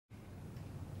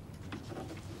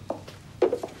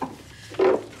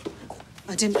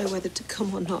I didn't know whether to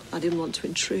come or not. I didn't want to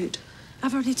intrude.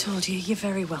 I've already told you, you're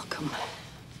very welcome.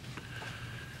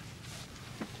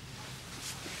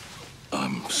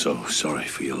 I'm so sorry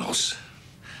for your loss.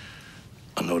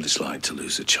 I know what it's like to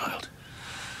lose a child.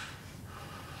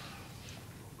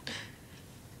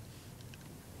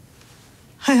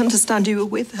 I understand you were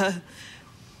with her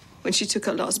when she took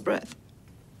her last breath.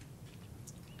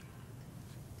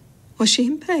 Was she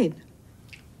in pain?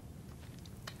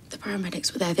 The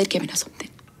paramedics were there. They'd given her something.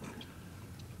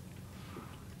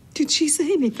 Did she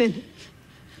say anything?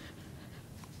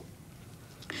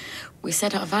 We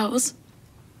said our vows.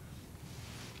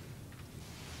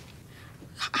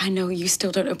 I know you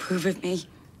still don't approve of me.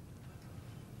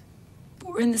 But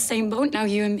we're in the same boat now,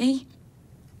 you and me.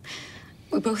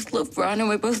 We both love Rana,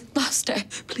 we both lost her.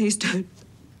 Please don't.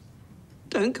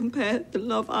 Don't compare the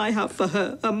love I have for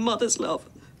her, her mother's love,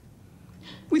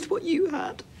 with what you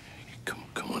had.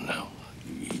 Come on now.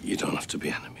 You don't have to be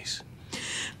enemies.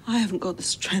 I haven't got the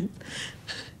strength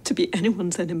to be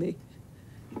anyone's enemy.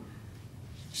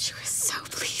 She was so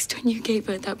pleased when you gave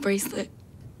her that bracelet.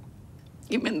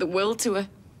 It meant the world to her.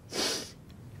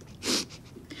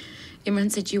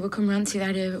 Imran said you would come round to the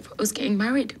idea of us getting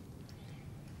married.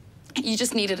 You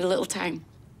just needed a little time.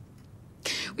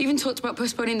 We even talked about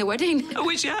postponing the wedding. I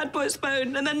wish you had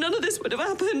postponed, and then none of this would have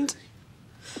happened.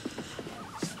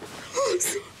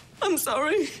 I'm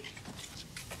sorry.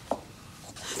 I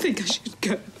think I should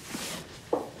go.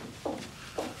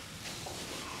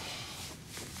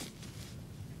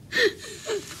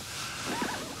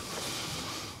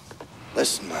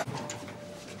 Listen, man.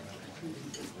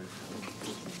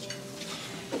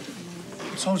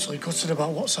 I'm totally gutted about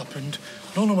what's happened.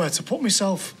 I don't know where to put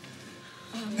myself.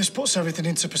 This puts everything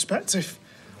into perspective.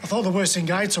 I thought the worst thing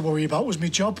I had to worry about was my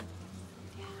job.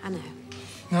 I know.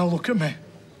 Now look at me.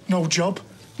 No job,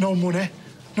 no money,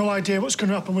 no idea what's going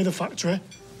to happen with the factory.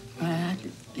 Well, at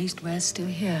least we're still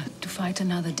here to fight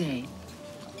another day.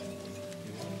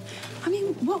 I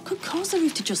mean, what could cause the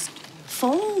roof to just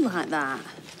fall like that?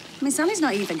 I mean, Sally's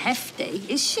not even hefty,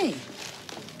 is she?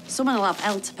 Someone will have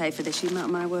hell to pay for this, you mark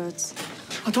my words.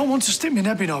 I don't want to stick my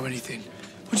neb in or anything.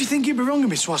 Would you think it'd be wrong of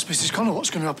me to ask Mrs. Connor what's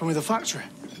going to happen with the factory?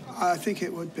 I think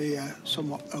it would be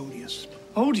somewhat odious.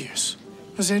 Odious?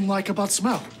 As in, like a bad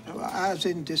smell? As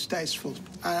in distasteful.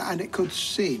 And it could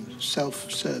seem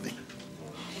self-serving.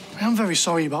 I am very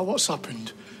sorry about what's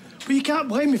happened. But you can't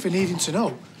blame me for needing to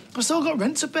know. I've still got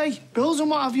rent to pay, bills and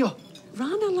what have you.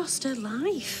 Rana lost her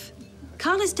life.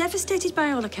 Carla's devastated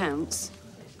by all accounts.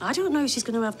 I don't know if she's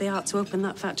going to have the heart to open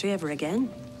that factory ever again.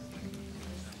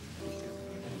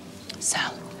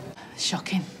 Sal,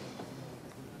 shocking.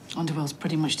 Underworld's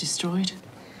pretty much destroyed.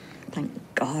 Thank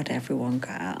God everyone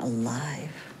got out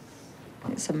alive.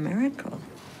 It's a miracle.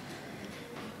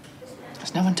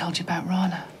 Has no one told you about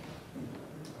Rana?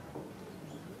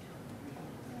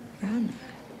 Rana?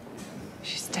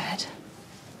 She's dead.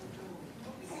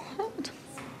 What?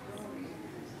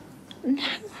 No.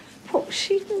 What's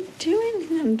she doing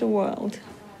in the underworld?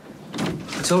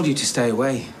 I told you to stay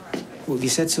away. What have you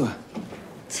said to her?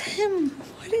 Tim,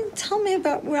 why didn't you tell me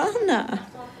about Rana?